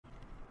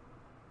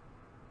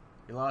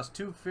You lost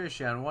 2 fish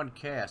on 1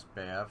 cast,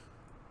 Bav.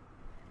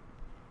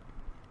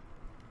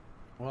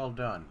 Well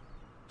done.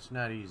 It's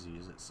not easy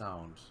as it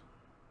sounds.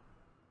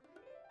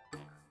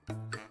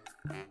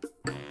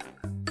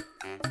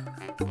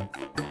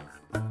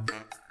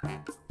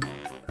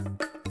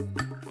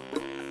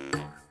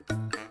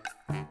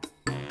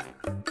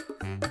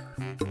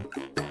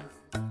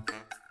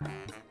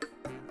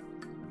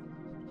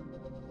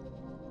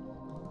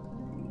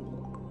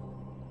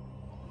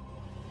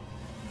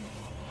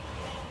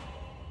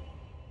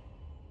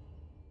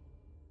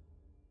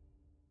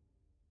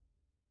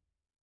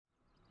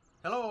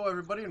 Hello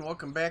everybody and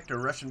welcome back to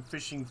Russian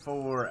Fishing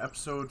for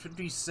episode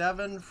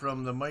 57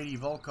 from the mighty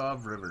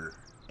Volkov River.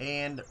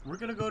 And we're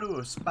going to go to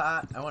a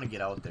spot. I want to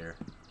get out there,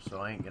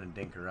 so I ain't going to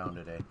dink around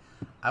today.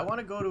 I want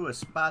to go to a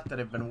spot that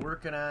I've been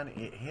working on.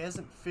 It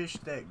hasn't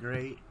fished that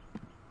great,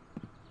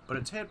 but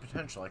it's had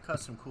potential. I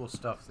caught some cool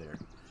stuff there.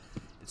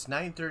 It's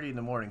 9:30 in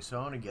the morning, so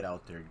I want to get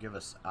out there and give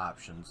us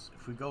options.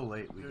 If we go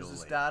late, we go late.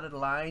 There's this dotted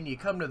line. You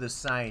come to this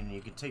sign and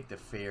you can take the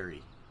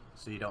ferry,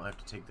 so you don't have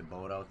to take the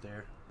boat out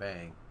there.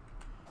 Bang.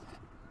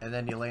 And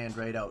then you land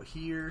right out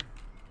here.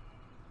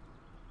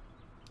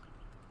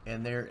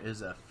 And there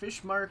is a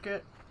fish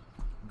market,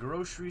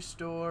 grocery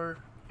store,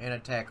 and a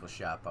tackle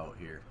shop out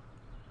here.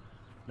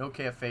 No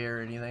cafe or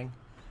anything.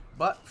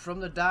 But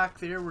from the dock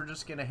there, we're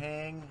just going to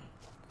hang,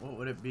 what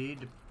would it be?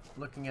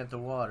 Looking at the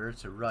water,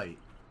 to right.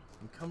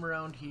 And come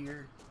around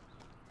here.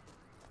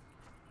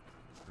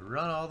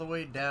 Run all the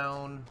way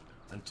down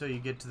until you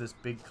get to this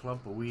big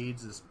clump of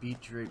weeds, this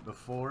beach right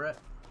before it.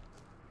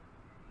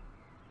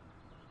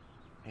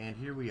 And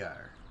here we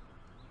are.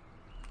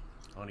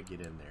 I want to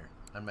get in there.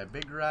 On my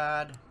big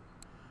rod,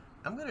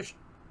 I'm going to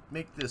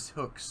make this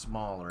hook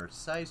smaller.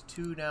 Size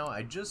 2 now.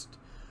 I just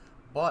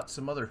bought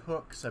some other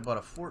hooks. I bought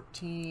a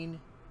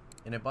 14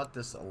 and I bought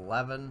this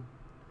 11.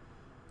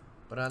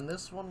 But on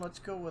this one, let's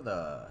go with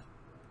a...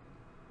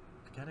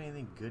 Got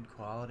anything good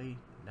quality?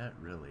 Not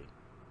really.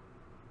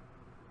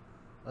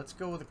 Let's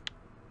go with a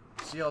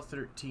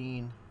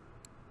CL13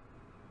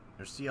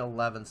 or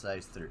CL11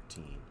 size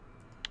 13.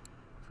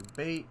 For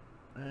bait,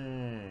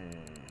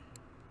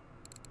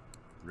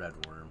 red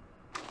worm.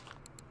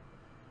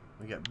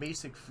 We got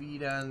basic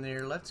feed on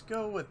there. Let's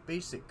go with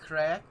basic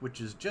crack,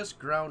 which is just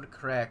ground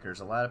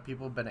crackers. A lot of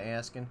people have been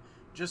asking.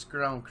 Just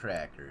ground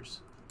crackers.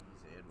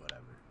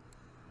 Whatever.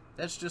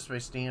 That's just my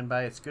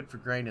standby. It's good for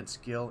grinding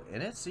skill,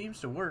 and it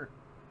seems to work.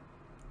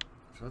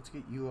 So let's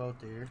get you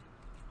out there.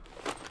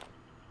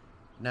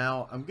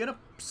 Now, I'm going to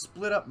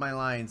split up my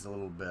lines a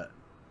little bit.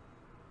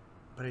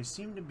 But I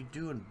seem to be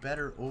doing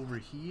better over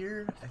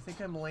here. I think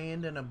I'm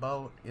landing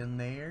about in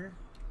there.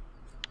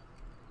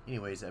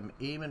 Anyways, I'm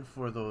aiming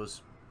for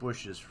those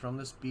bushes, from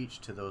this beach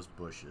to those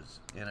bushes.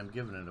 And I'm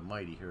giving it a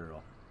mighty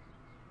hurl.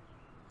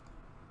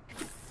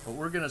 But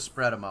we're going to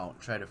spread them out and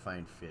try to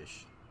find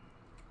fish.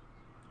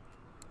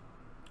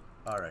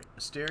 Alright,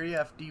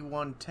 Asteria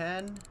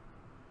FD110.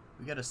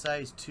 We got a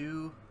size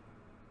 2.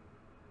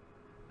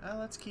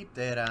 Let's keep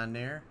that on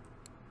there.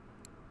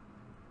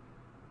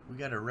 We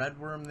got a red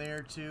worm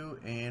there too,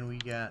 and we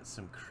got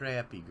some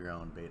crappie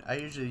ground bait. I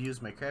usually use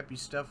my crappie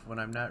stuff when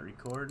I'm not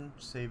recording,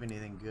 save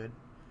anything good.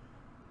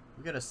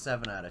 We got a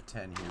 7 out of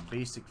 10 here,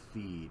 basic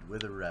feed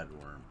with a red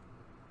worm.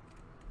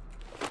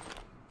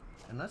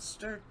 And let's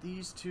start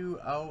these two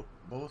out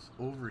both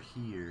over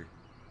here.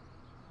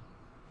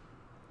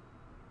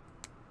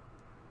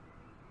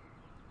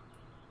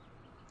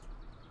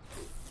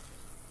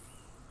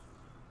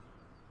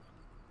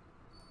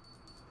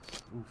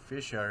 Ooh,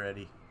 fish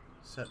already.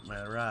 Set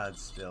my rod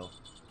still.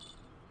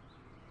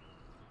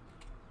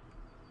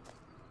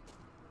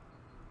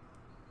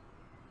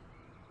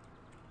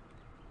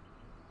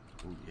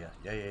 Ooh,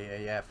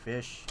 yeah,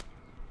 fish.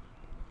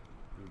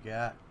 We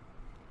got.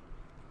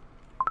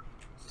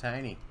 It's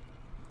tiny.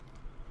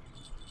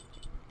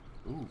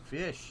 Ooh,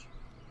 fish.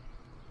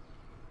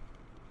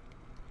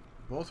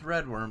 Both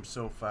red worms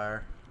so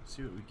far. Let's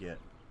see what we get.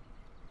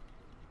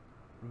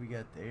 What do we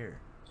got there?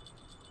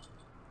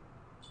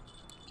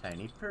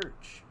 Tiny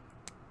perch.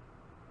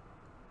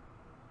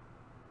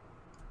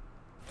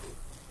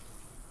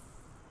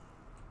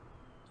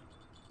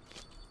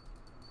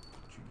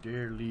 Don't you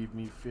dare leave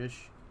me,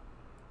 fish.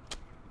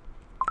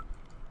 Got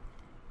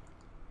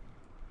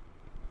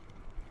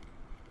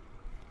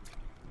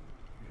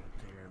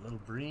there, a little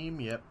bream.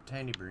 Yep,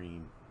 tiny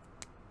bream.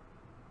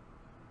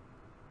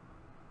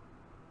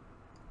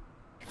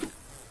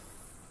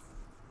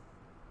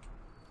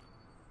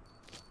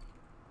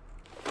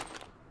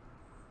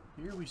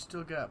 Here we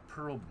still got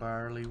pearl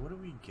barley. What do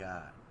we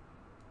got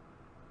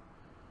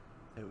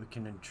that we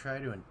can try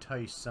to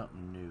entice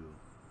something new?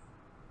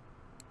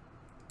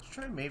 Let's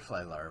try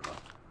mayfly larva.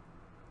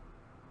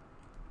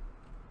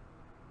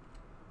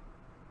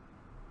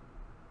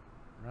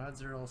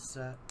 Rods are all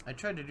set. I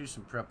tried to do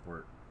some prep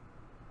work.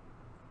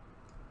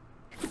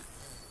 Ooh,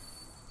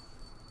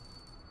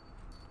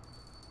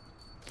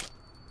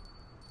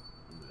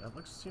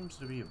 that seems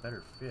to be a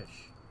better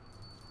fish.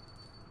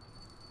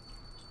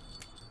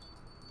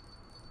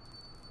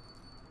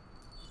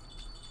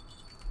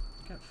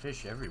 Got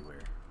fish everywhere.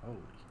 Holy.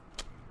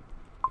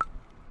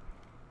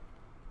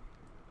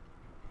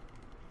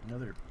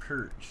 Another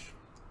perch.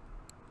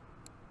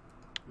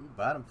 Ooh,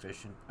 bottom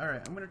fishing.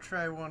 Alright, I'm going to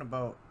try one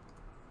about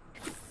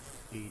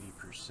 80%.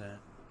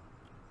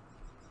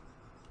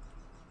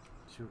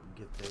 See what we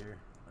get there.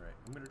 Alright,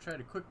 I'm going to try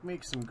to quick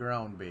make some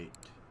ground bait.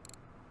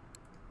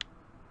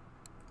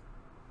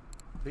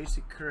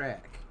 Basic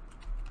crack.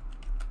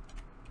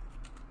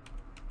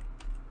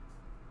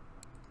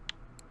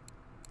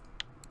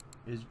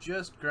 Is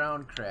just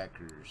ground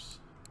crackers.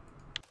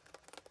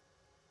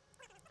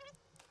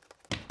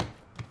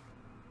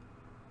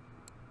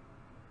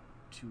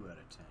 Two out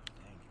of 10.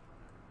 Dang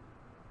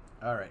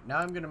it. Alright, now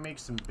I'm going to make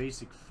some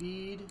basic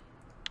feed.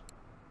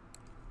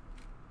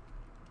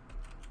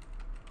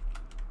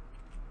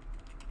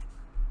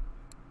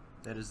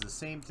 That is the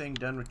same thing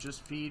done with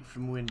just feed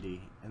from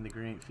Windy and the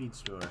grain feed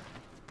store.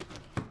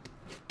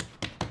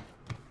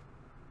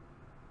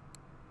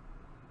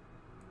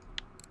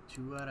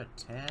 Two out of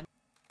 10.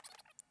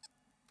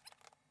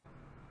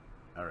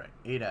 Alright,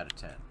 8 out of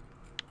 10.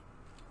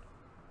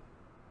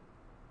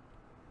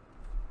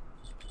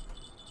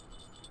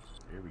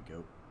 There we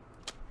go.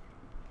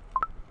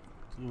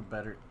 It's a little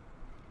better.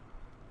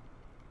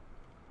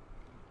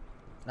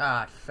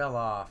 Ah, it fell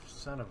off.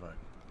 Son of a...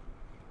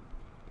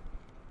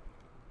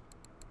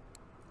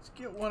 Let's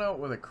get one out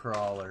with a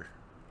crawler.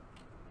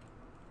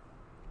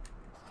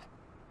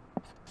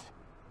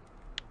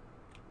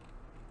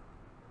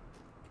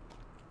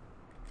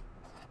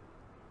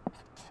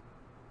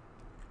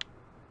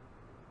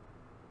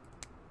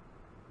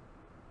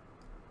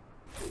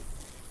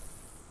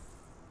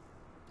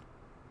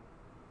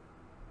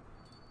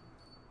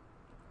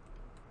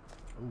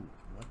 Ooh,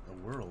 what the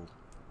world?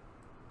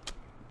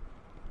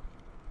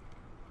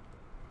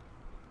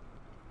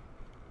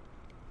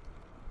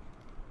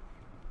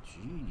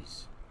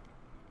 Jeez.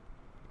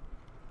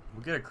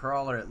 We'll get a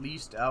crawler at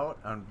least out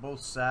on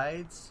both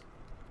sides.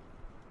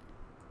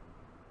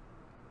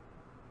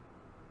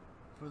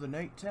 For the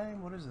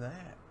nighttime? What is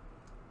that?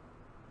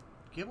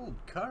 Gibbled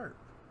carp.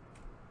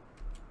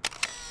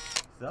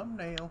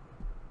 Thumbnail.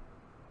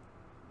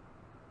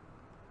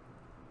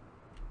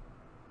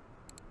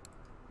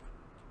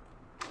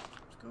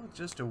 Let's go with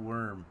just a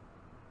worm.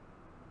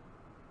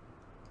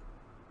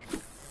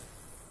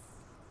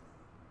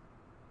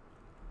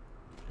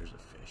 There's a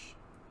fish.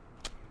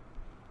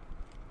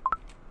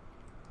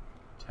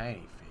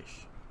 Tiny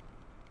fish.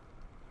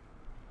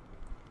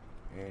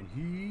 And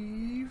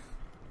heave.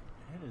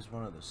 That is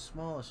one of the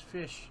smallest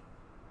fish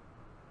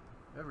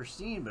I've ever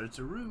seen, but it's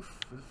a roof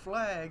with a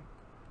flag.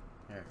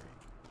 Alright.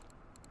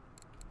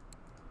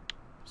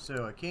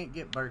 So I can't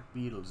get bark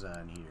beetles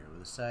on here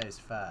with a size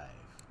 5.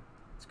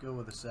 Let's go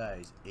with a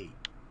size 8.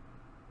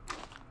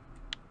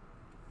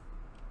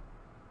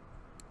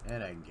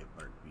 And I can get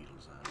bark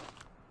beetles on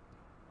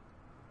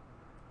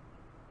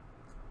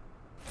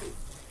it.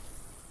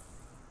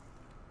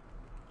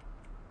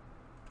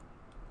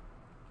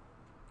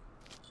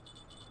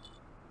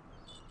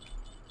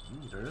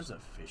 Ooh, there is a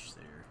fish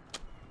there.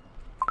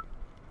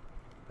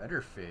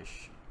 Better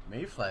fish.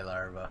 Mayfly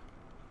larva.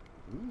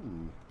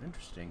 Ooh,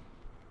 interesting.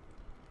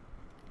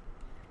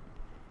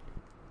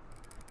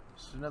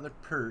 This is another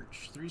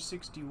perch.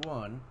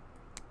 361.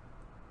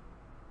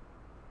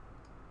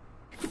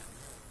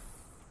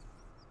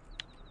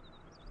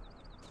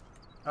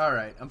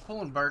 Alright, I'm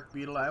pulling bark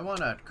beetle. I want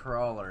a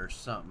crawler or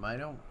something. I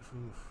don't...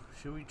 Oof.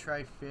 Should we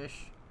try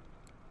fish?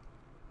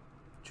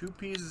 2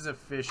 pieces of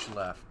fish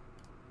left.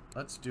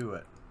 Let's do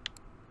it.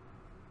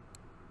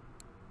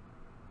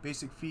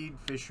 Basic feed,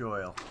 fish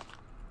oil.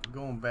 I'm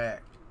going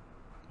back.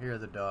 Here,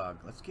 the dog.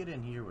 Let's get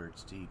in here where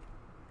it's deep.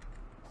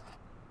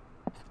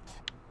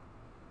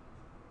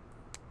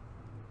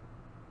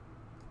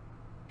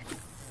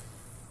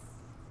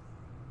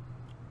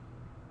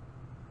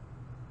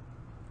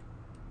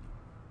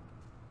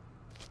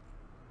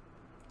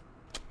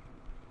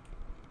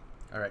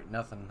 Alright,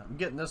 nothing. I'm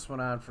getting this one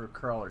on for a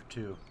crawler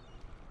too.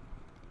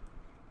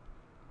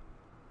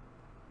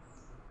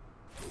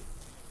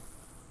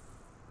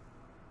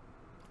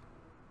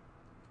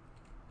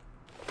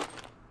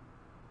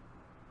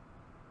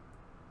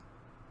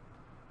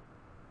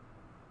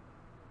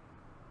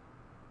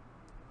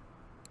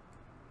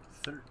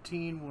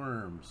 $13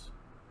 worms.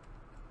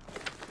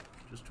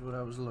 Just what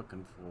I was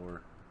looking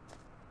for.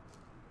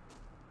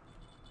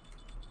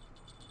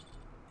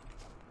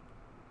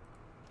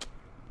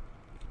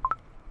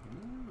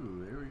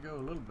 Ooh, there we go. A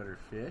little better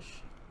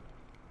fish.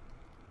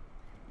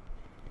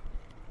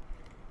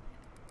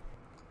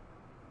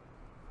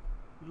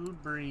 Little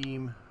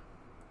bream.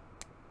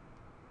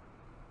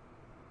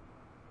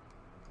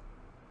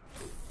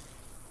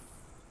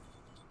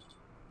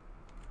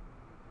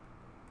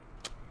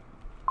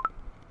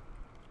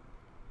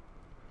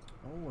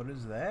 Oh, what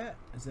is that?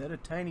 Is that a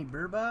tiny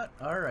burbot?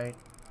 Alright,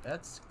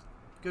 that's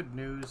good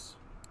news.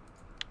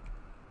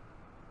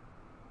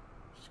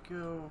 Let's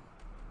go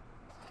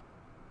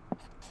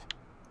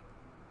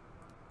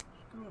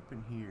up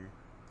in here.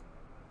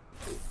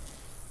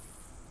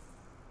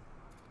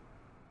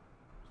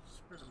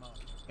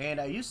 And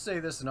I used to say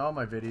this in all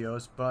my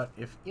videos, but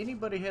if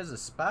anybody has a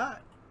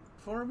spot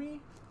for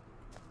me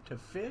to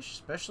fish,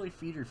 especially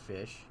feeder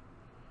fish,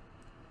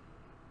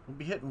 we'll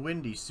be hitting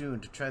windy soon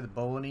to try the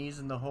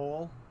Bolognese in the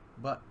hole,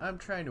 but I'm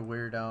trying to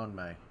wear down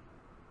my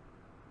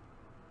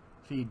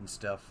feed and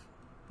stuff,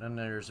 and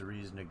there's a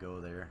reason to go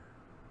there.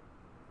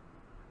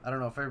 I don't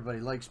know if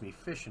everybody likes me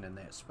fishing in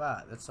that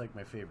spot. That's like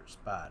my favorite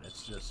spot.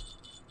 It's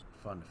just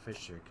fun to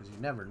fish there because you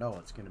never know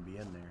what's going to be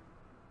in there.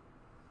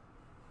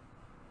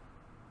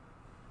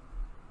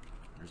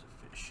 There's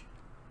a fish.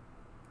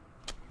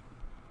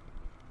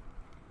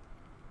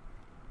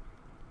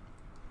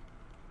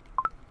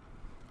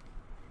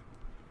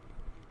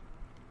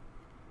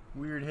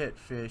 Weird hit,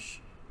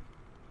 fish.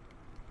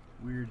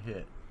 Weird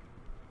hit.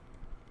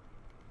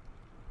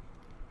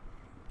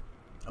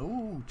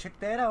 Oh, check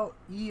that out.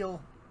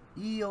 Eel.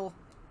 Eel.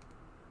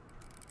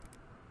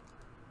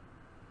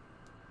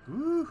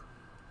 Woo!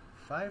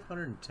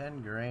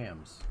 510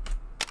 grams.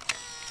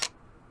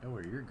 Know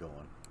where you're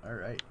going.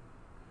 Alright.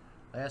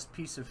 Last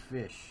piece of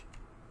fish.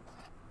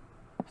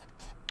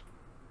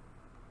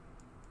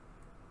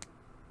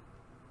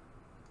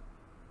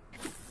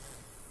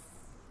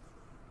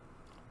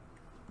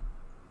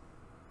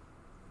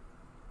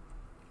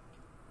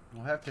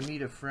 We'll have to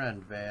meet a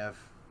friend, Vav.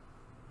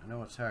 I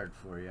know it's hard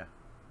for you.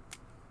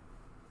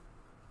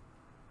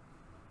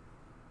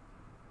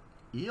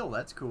 Eel,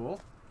 that's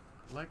cool.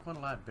 I like one a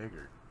lot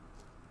bigger.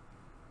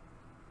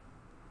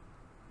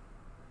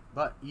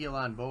 But eel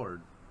on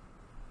board.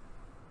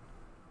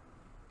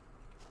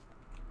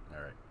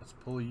 Alright, let's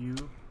pull you.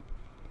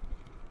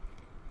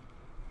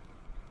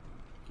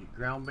 Get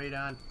ground bait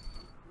on.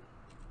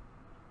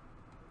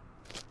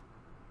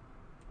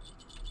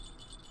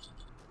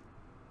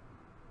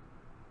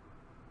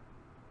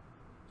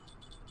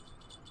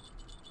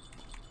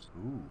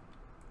 Ooh.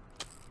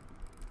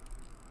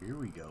 Here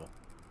we go.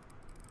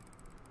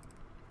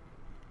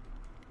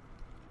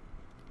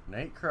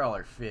 Night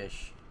crawler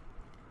fish.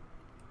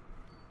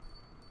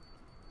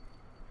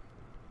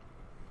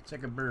 It's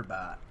like a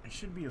burbot. It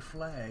should be a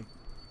flag.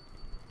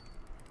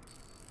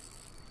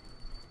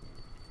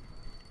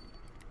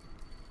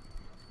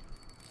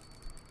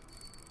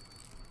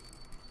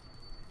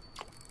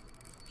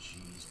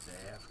 Jeez,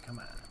 Bav, come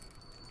on.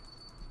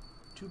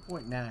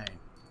 2.9.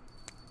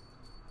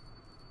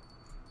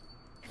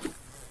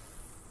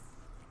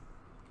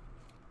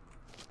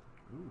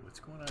 Ooh, what's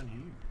going on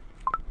here?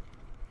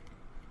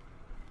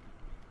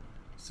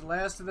 It's the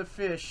last of the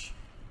fish.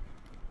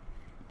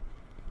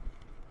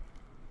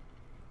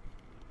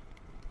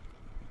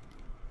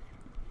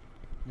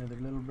 Another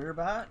little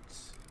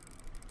burbots.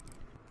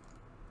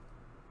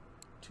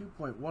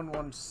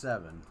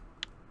 2.117.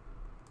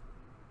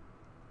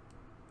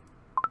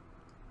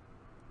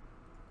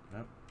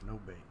 Nope, no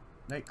bait.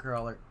 Night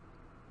crawler.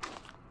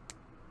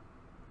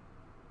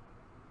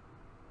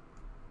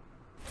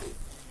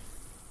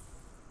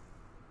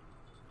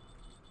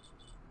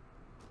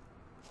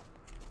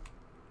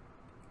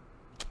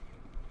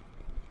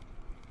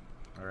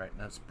 Alright,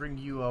 now let's bring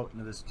you out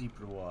into this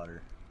deeper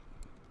water.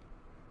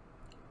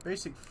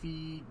 Basic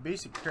feed,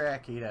 basic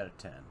crack, 8 out of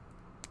 10.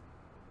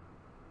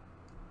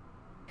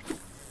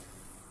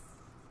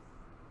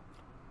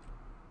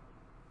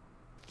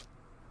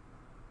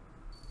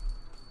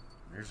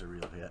 There's a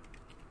real hit.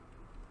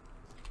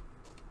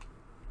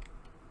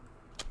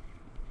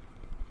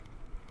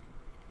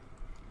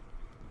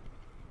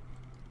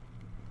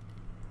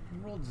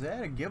 What world's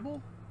that? A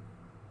gibble?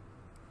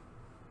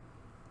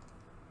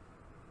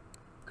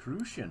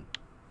 Crucian.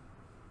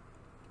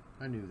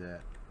 I knew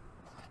that.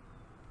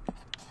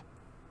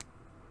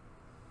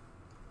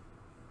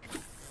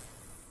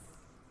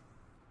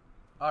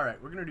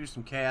 Alright, we're going to do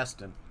some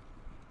casting.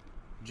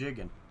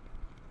 Jigging.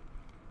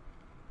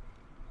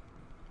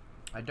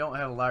 I don't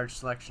have a large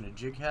selection of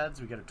jig heads.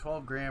 We got a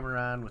 12 grammer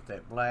on with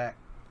that black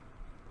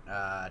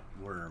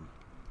worm.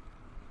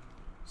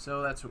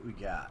 So that's what we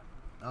got.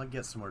 I'll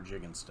get some more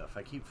jigging stuff.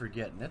 I keep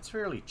forgetting. It's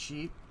fairly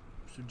cheap.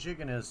 So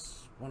jigging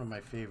is one of my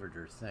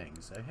favorite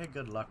things. I had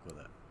good luck with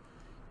it.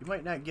 You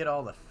might not get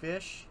all the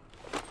fish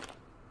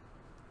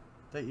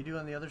that you do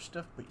on the other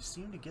stuff, but you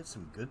seem to get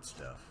some good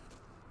stuff.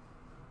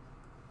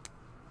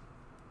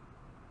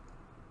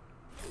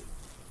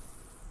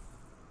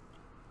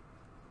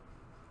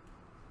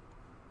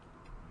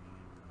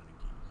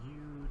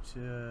 To,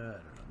 I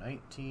don't know,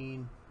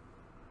 19.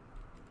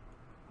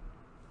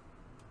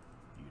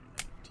 You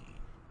to 19.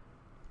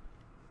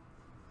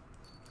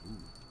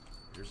 Ooh,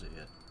 there's a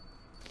hit.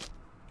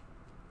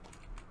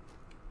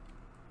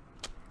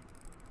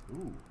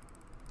 Ooh.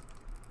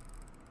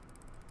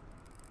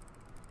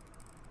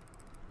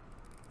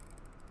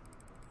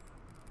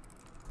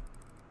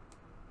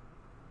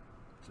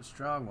 It's a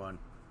strong one.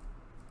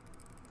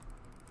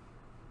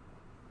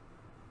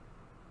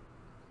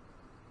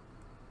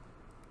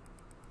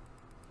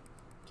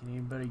 Can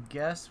anybody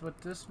guess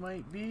what this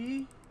might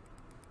be?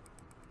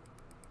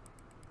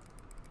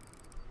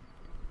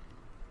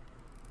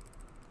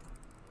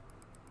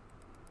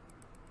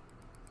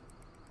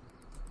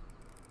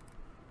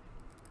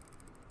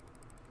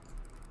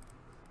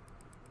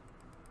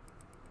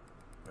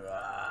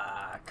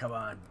 come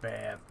on,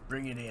 Bav.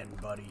 Bring it in,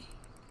 buddy.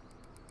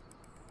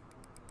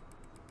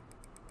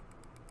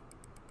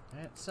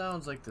 That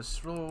sounds like the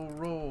slow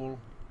roll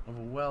of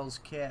a Wells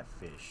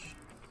Catfish.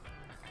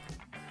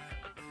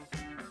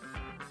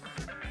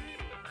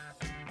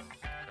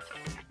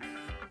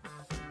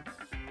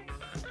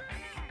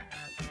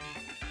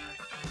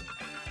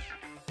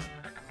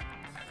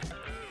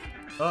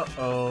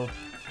 Uh-oh.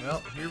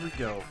 Well, here we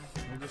go.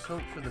 We'll just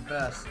hope for the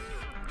best.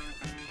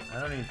 I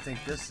don't even think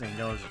this thing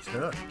knows it's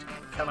hooked.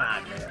 Come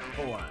on, man.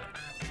 Pull on it.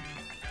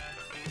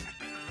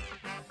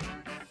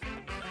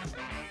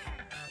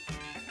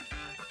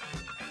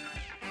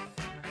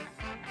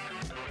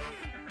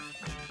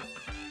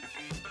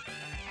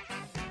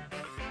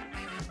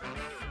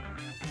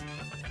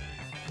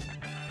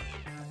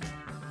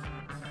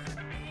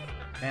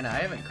 Man, I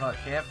haven't caught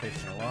catfish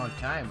in a long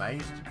time. I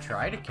used to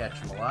try to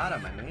catch them a lot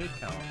on my main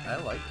account. I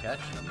like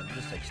catching them. I'm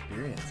just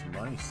experienced.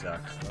 Money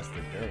sucks unless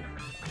they're big.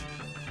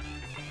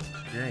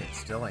 Experience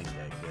still ain't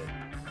that good.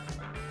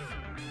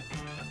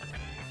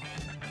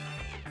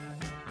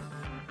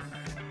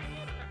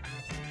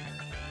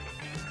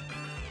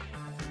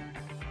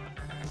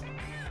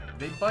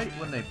 They bite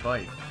when they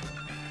bite.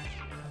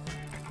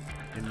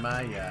 In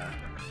my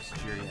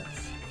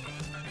experience.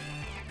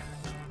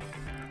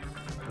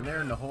 When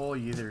they're in the hole,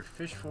 you either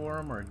fish for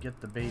them or get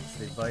the baits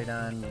they bite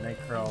on, night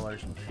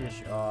crawlers, and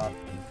fish off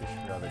and fish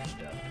for other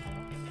stuff.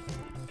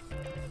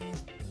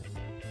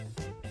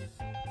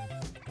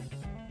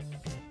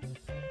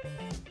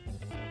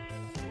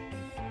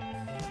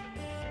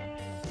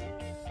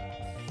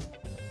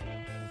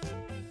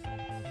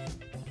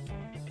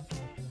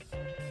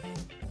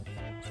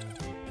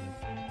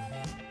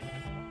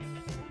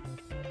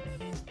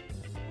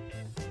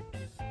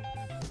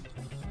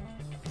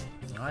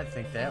 I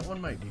think that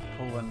one might be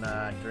pulling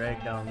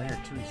drag down there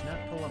too. He's not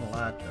pulling a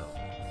lot though.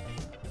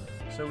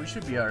 So we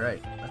should be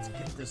alright. Let's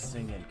get this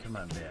thing in. Come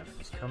on, Bav.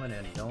 He's coming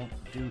in. Don't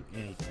do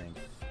anything.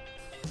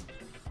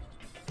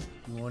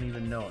 You won't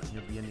even know it.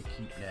 He'll be in the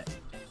keep net.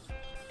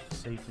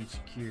 Safe and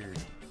secured.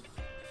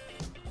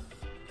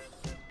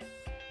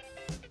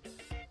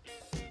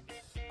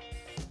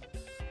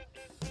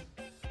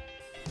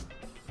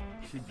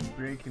 Should be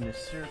breaking the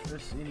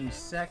surface any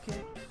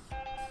second.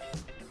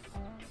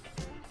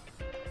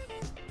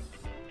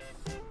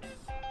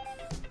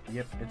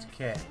 Yep, it's a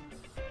cat.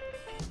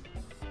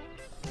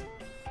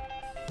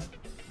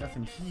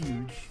 Nothing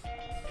huge.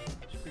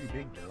 It's pretty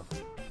big though.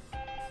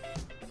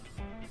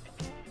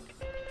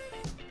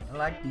 I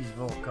like these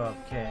Volkov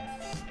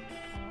cats.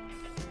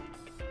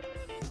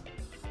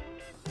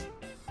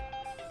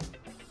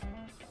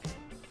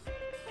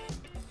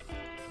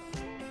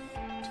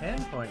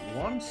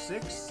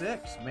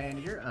 .166. Man,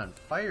 you're on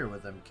fire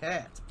with them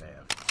cats,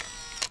 Bav.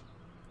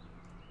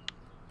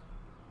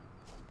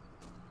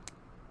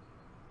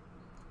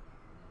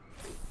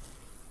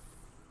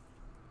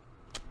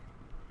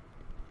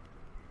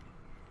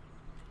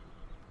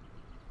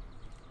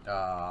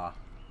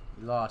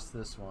 We lost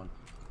this one.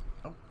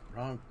 Oh,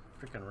 wrong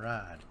freaking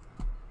rod.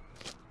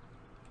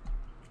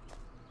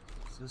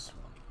 What's this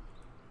one?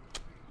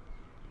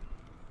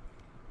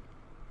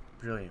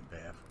 Brilliant,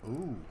 Bav.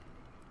 Ooh.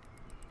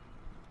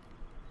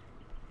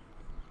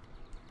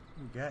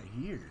 What we got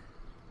here?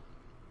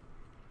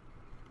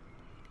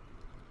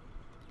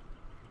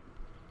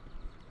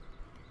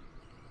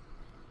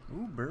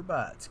 Ooh,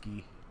 Burbot.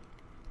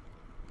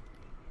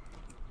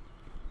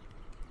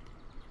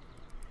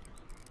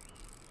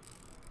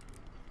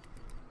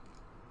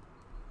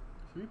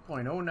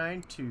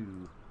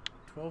 3.092,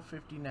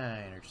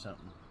 1259 or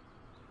something.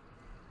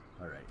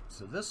 Alright,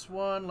 so this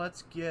one,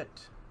 let's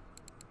get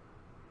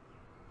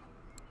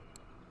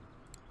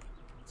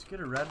a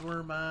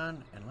redworm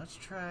on, and let's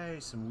try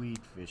some weed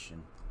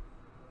fishing.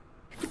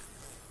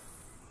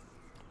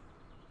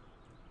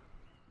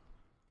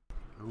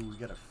 Ooh, we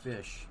got a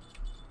fish.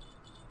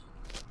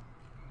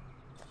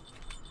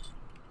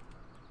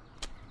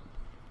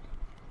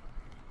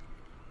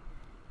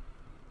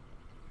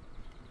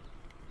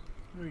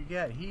 What do we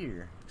got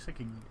here? Looks like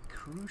a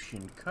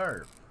Crucian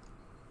carp.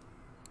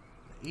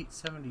 The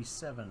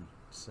 877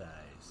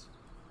 size.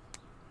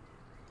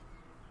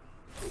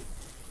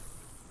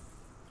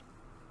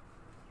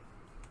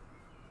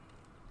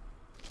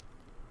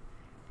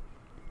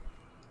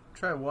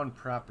 Try one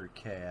proper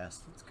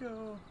cast. Let's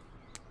go.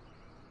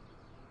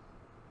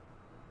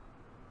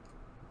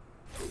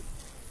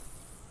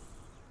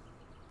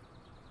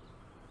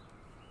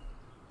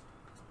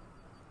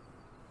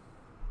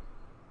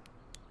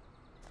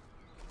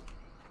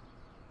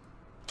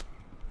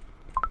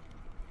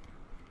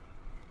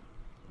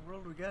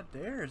 What we got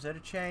there? Is that a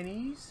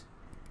Chinese?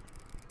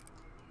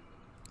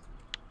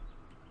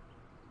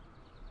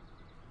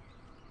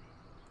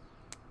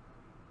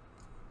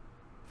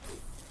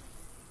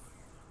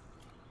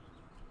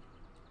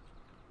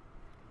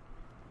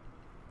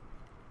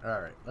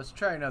 Alright, let's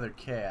try another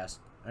cast.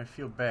 I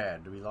feel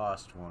bad. We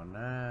lost one.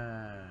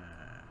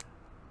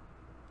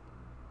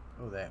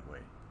 Go that way.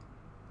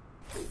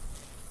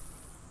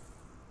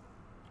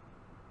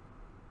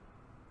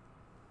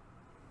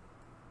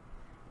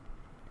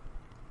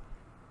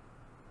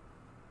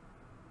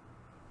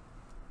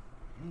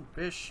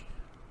 fish.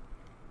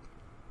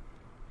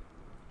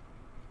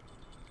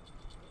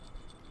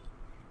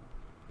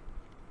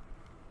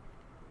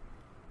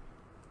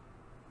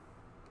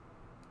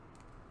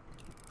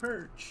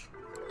 Perch.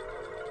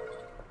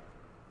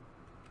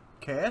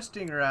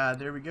 Casting rod,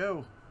 there we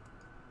go.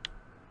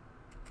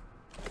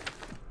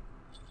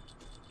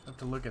 Have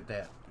to look at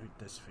that. Look at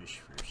this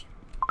fish first.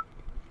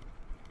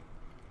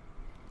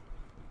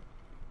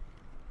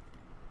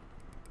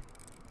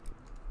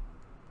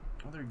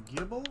 Another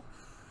gibble.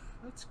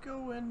 Let's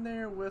go in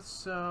there with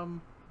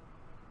some.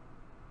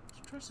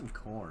 Let's try some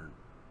corn.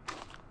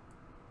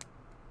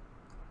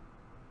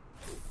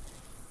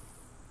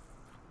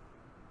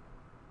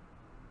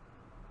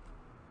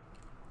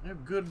 I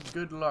have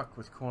good luck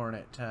with corn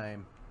at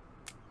time.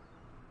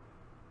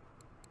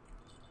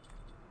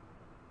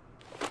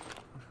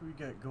 What do we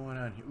got going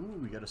on here? Ooh,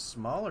 we got a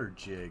smaller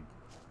jig.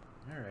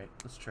 Alright,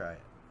 let's try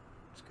it.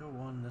 Let's go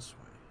one this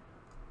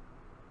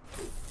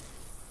way.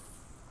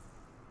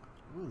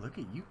 Ooh, look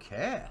at you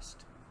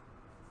cast.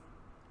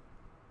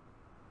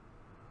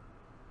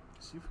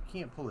 See if we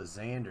can't pull a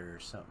Xander or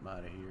something out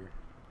of here.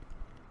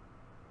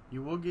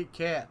 You will get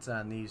cats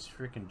on these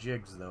freaking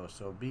jigs though,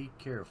 so be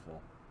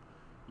careful.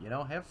 You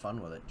know, have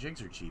fun with it.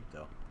 Jigs are cheap,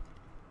 though.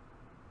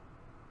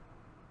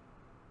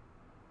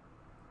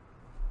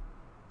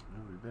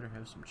 Oh, we better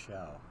have some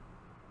chow.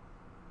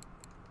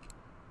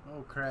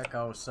 Oh,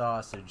 Krakow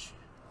sausage.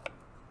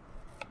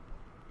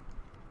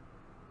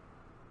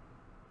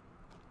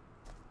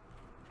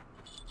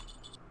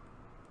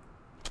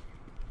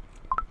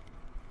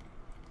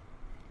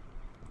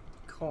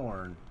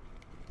 Corn.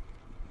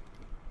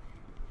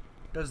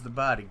 Does the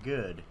body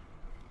good.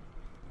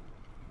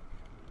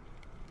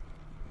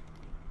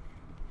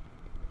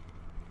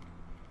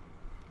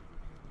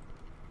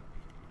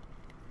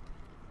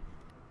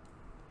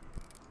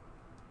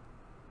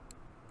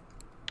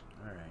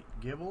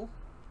 Gibble.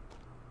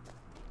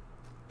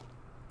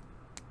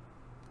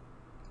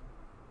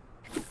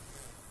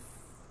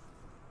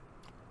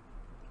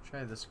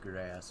 Try this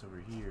grass over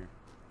here.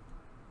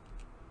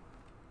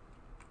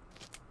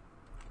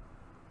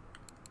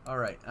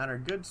 Alright, on our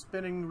good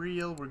spinning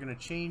reel, we're going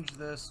to change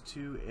this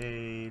to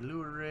a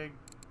lure rig.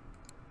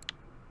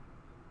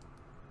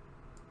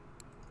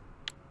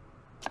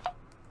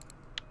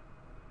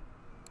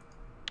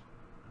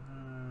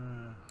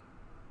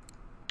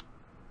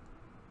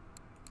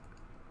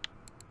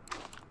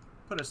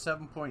 Put a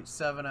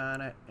 7.7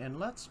 on it, and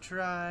let's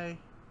try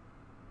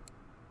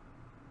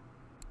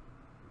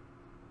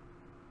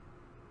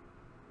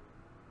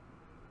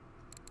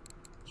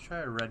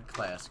a red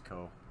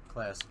Classica.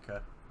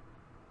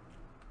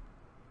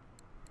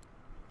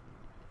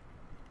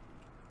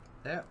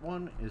 That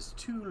one is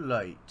too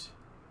light.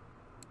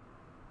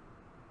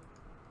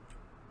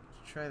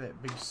 Let's try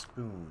that big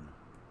spoon.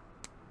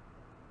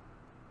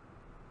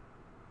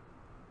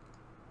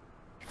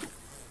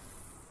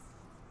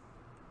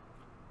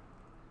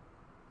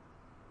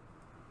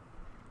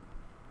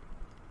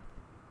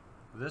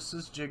 This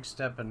is jig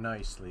stepping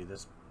nicely,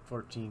 this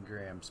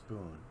 14-gram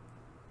spoon.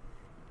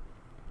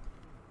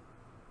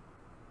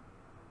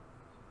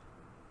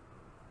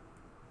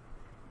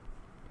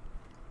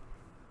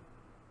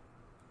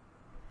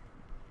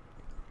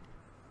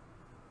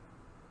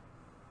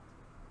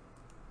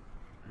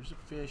 There's a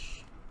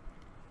fish.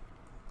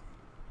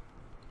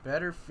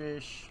 Better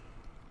fish.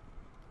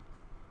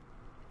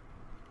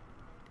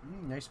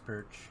 Nice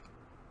perch.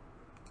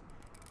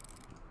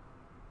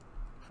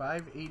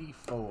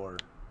 584.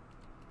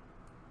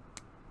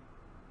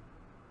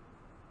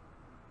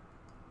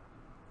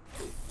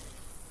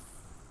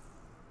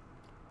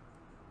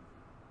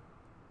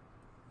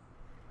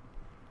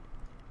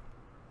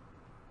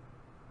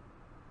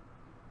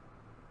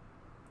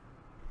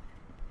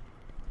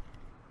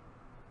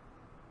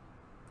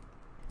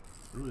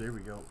 Ooh, there we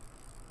go.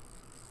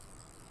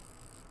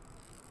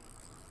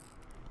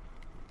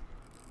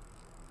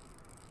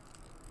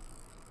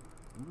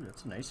 Ooh,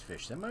 that's a nice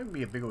fish. That might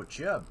be a big old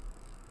chub.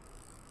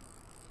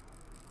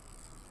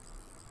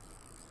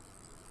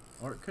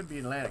 Or it could be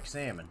Atlantic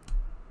salmon.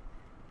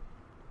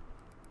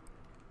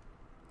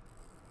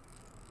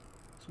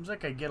 Seems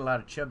like I get a lot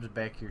of chubs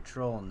back here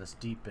trolling this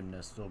deep in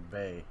this little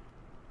bay.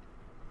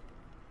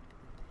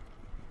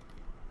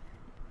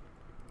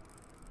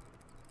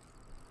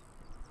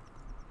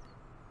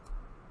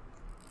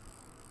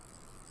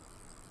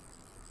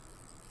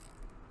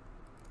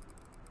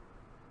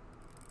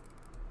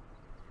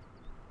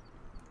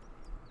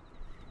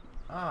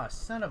 Ah,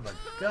 son of a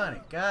gun,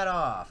 it got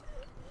off.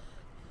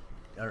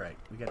 Alright,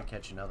 we gotta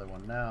catch another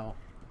one now.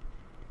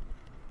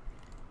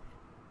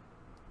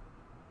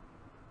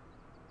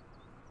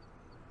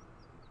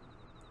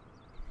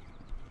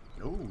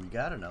 Oh, we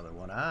got another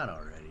one on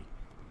already.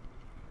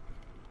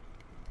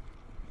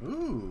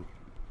 Ooh.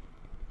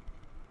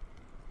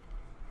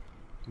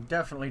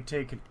 Definitely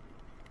taking...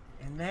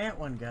 And that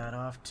one got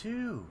off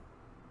too.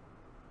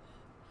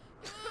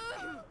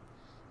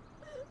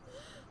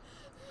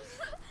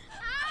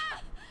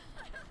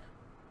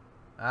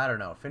 I don't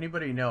know. If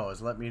anybody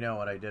knows, let me know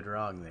what I did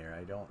wrong there.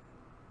 I don't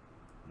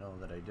know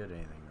that I did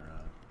anything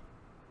wrong.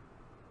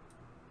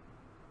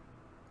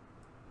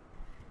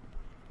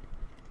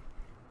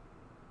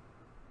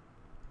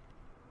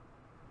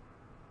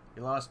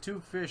 You lost 2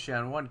 fish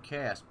on 1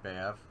 cast,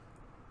 Bav.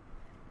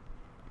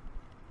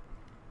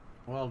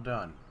 Well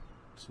done.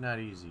 It's not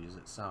easy as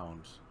it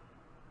sounds.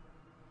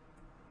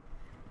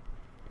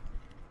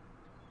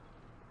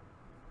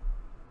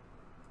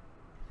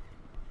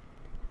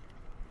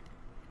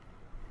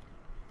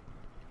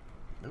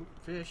 Nope,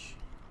 fish.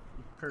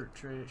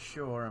 Perch right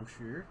ashore, I'm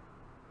sure.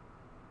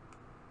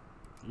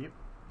 Yep.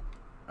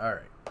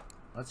 Alright.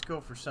 Let's go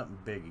for something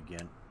big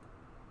again.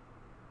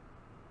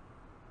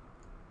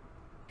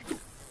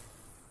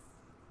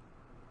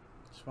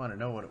 Just want to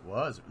know what it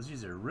was. It was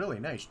either a really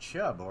nice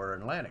chub or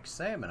an Atlantic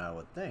salmon, I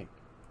would think.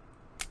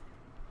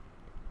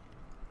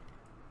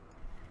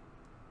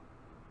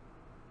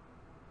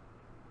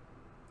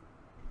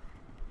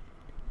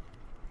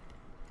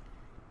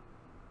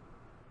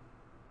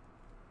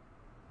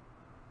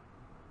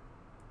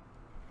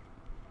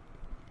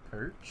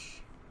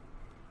 Perch.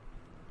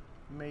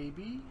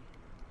 Maybe.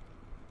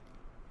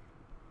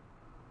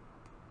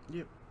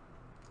 Yep.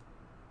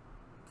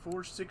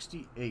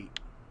 468.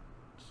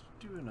 Let's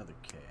do another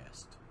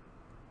cast.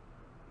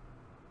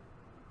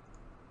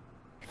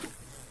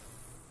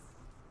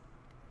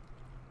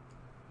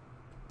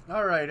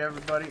 Alright,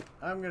 everybody.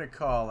 I'm going to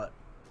call it.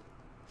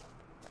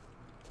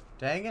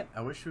 Dang it.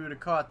 I wish we would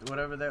have caught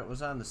whatever that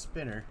was on the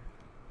spinner.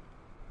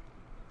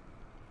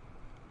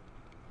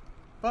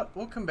 But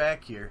we'll come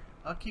back here.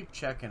 I'll keep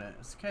checking it.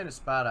 It's the kind of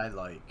spot I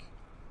like.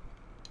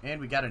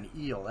 And we got an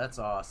eel. That's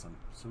awesome.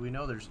 So we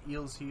know there's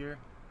eels here.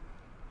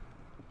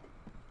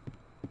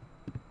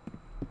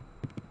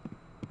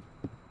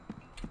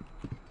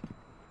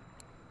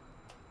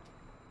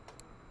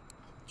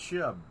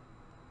 Chub.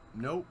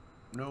 Nope.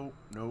 Nope.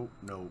 Nope.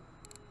 Nope.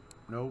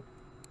 Nope.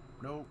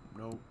 Nope.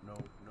 Nope.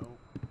 Nope. Nope.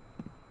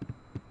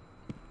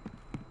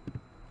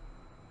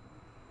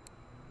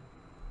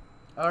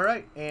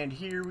 Alright, and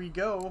here we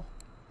go.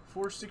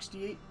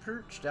 468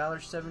 perch,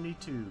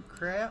 $1.72.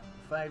 Crap,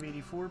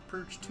 584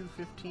 perch,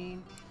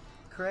 $2.15.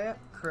 Crap,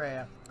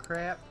 crap,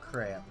 crap,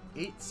 crap.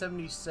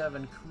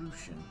 877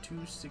 Crucian,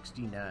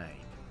 $2.69.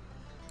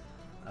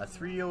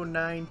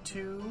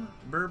 3092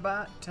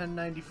 Burbot,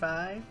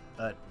 $10.95.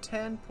 A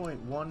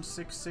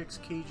 10.166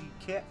 kg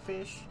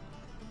catfish,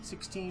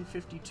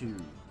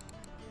 $16.52.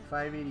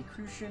 580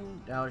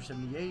 Crucian,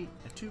 $1.78.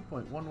 A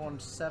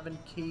 2.117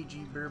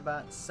 kg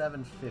Burbot,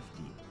 $7.50.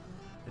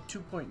 The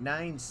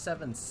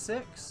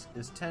 2.976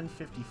 is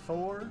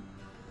 $10.54.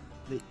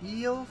 The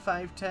eel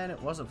 510, it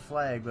wasn't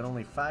flagged, but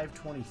only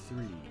 $5.23.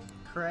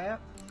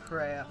 Crap,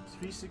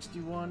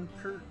 361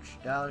 perch,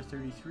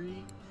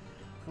 $1.33.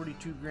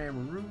 42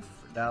 gram roof,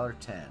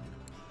 $1.10.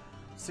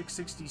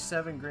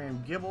 667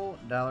 gram gibble,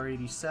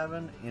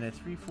 $1.87, and a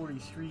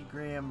 343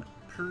 gram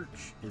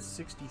perch is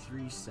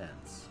 63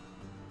 cents.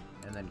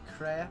 And then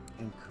crap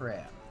and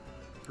crap.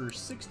 For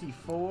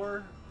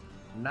 64,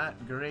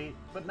 not great,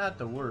 but not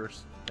the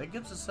worst. That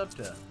gives us up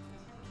to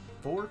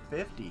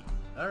 450.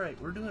 Alright,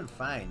 we're doing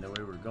fine the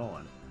way we're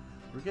going.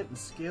 We're getting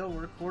skill.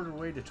 We're a quarter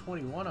way to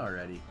 21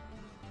 already.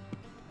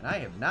 And I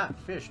have not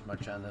fished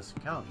much on this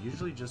account.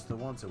 Usually just the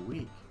once a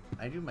week.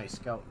 I do my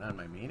scouting on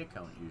my main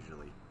account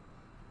usually.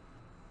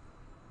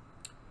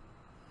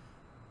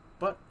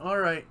 But,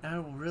 alright, I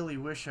really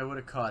wish I would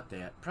have caught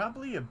that.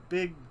 Probably a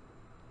big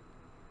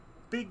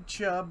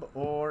chub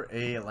or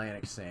a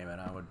Atlantic salmon,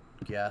 I would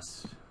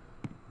guess.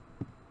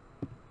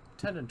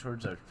 Tending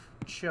towards a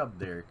chub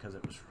there because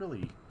it was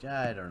really,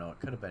 I don't know, it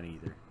could have been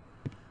either.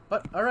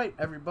 But alright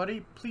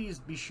everybody, please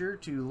be sure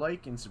to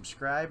like and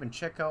subscribe and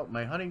check out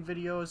my hunting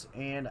videos.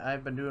 And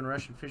I've been doing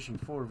Russian Fishing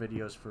 4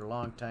 videos for a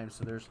long time,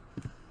 so there's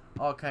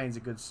all kinds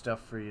of good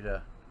stuff for you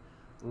to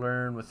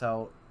learn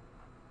without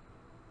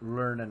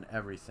learning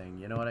everything,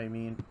 you know what I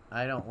mean?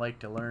 I don't like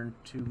to learn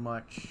too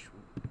much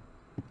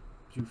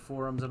through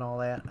forums and all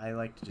that. I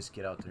like to just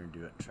get out there and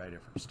do it and try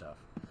different stuff.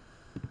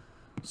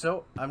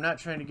 So, I'm not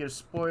trying to give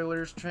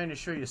spoilers, trying to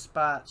show you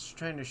spots,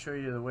 trying to show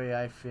you the way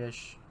I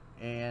fish,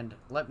 and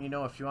let me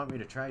know if you want me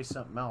to try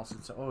something else.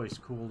 It's always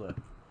cool to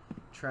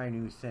try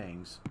new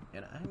things.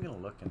 And I'm going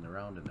to look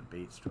around in the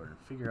bait store and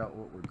figure out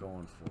what we're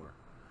going for.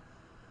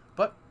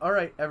 But,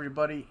 alright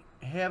everybody,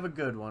 have a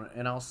good one,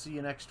 and I'll see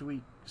you next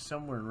week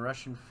somewhere in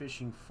Russian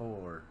Fishing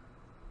 4.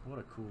 What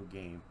a cool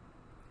game.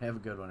 Have a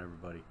good one,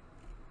 everybody.